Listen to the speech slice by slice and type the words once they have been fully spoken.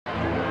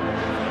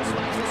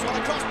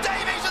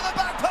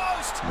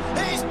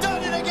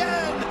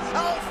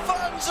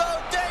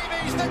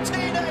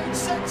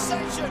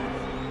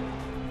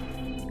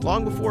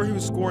Long before he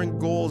was scoring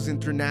goals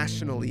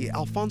internationally,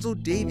 Alphonso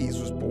Davies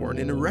was born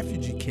in a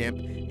refugee camp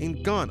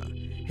in Ghana.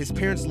 His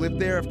parents lived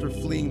there after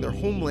fleeing their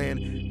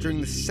homeland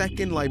during the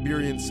Second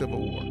Liberian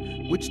Civil War,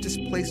 which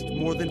displaced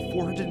more than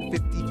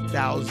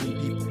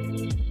 450,000 people.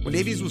 When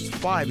Davies was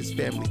 5, his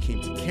family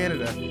came to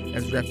Canada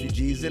as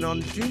refugees, and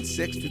on June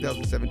 6,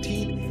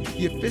 2017,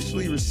 he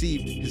officially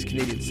received his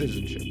Canadian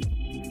citizenship.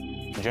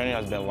 The journey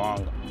has been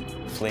long,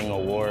 fleeing a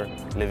war,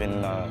 living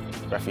in a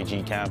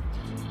refugee camp,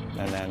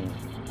 and then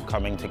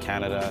coming to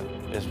Canada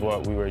is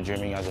what we were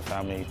dreaming as a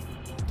family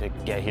to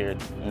get here.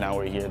 Now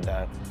we're here.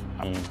 That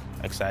I'm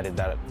excited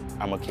that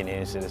I'm a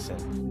Canadian citizen.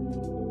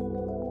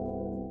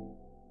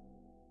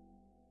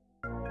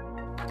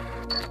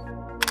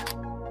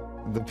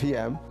 The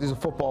PM is a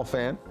football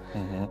fan.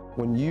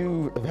 When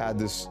you have had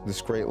this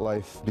great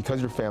life,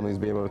 because your family has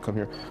been able to come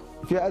here,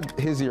 if you had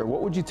his ear,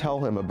 what would you tell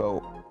him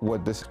about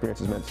what this experience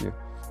has meant to you?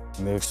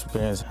 The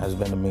experience has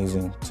been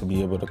amazing to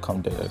be able to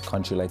come to a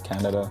country like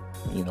Canada,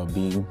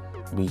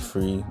 be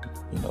free,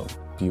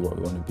 be what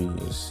we want to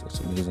be. It's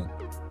amazing.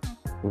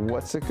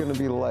 What's it going to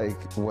be like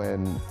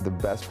when the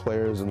best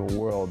players in the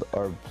world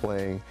are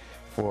playing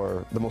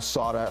for the most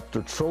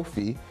sought-after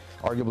trophy,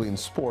 arguably in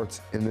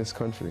sports, in this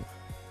country?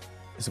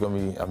 It's going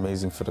to be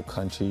amazing for the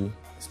country.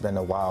 It's been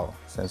a while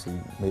since we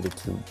made it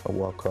to a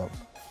World Cup,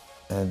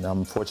 and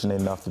I'm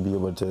fortunate enough to be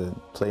able to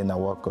play in that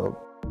World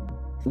Cup.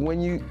 When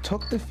you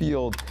took the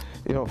field,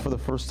 for the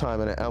first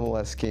time in an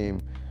MLS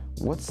game,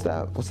 what's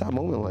that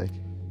moment like?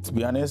 To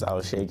be honest, I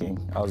was shaking.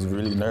 I was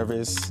really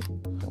nervous.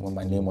 When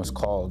my name was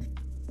called,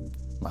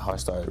 my heart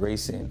started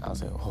racing. I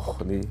was like,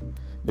 holy,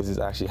 this is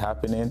actually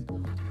happening.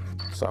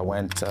 So I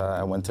went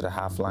to the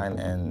half line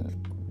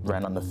and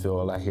ran on the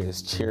field. I hear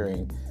this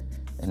cheering.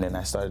 And then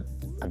I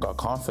got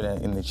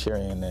confident in the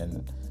cheering, and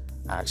then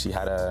I actually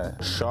had a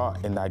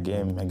shot in that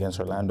game against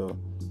Orlando,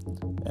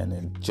 and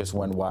it just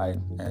went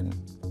wide, and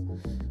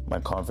my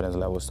confidence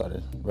level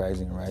started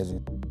rising and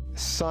rising.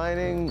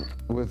 Signing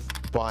with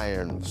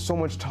Bayern, so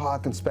much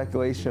talk and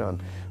speculation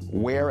on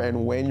where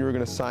and when you were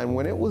going to sign.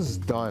 When it was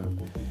done,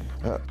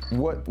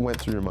 what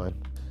went through your mind?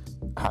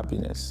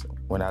 Happiness.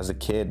 When I was a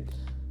kid,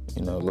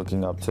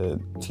 looking up to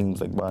teams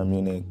like Bayern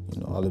Munich,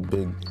 all the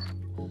big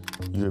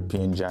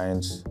European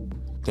giants,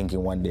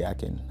 thinking one day I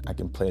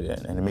can play there,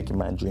 and making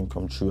my dream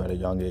come true at a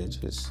young age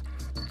it's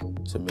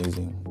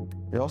amazing.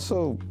 You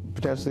also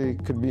potentially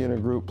could be in a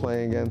group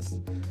playing against a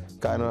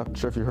guy, I'm not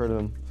sure if you heard of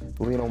him,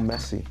 Lionel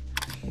Messi.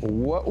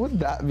 What would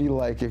that be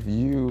like if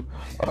you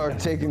are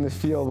taking the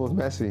field with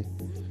Messi?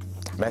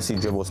 Messi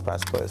dribbles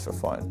past players for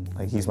fun.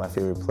 Like, he's my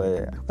favorite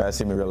player. When I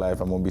see him in real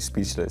life, I'm gonna be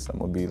speechless. I'm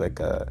gonna be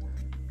like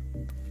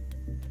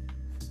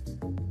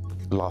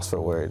lost for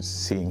words.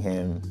 Seeing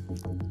him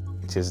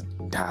just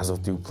dazzle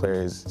through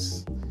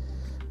players,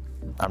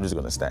 I'm just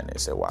gonna stand there and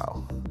say,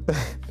 wow.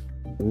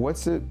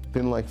 What's it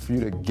been like for you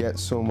to get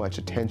so much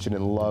attention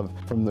and love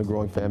from the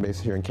growing fan base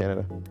here in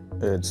Canada?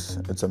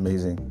 It's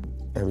amazing.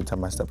 Every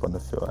time I step on the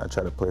field, I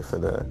try to play for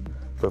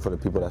the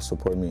people that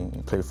support me,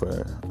 and play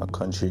for a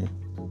country.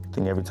 I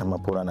think every time I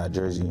put on that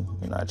jersey,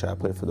 I try to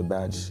play for the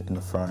badge in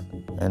the front,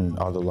 and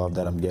all the love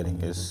that I'm getting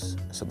it's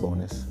a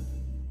bonus.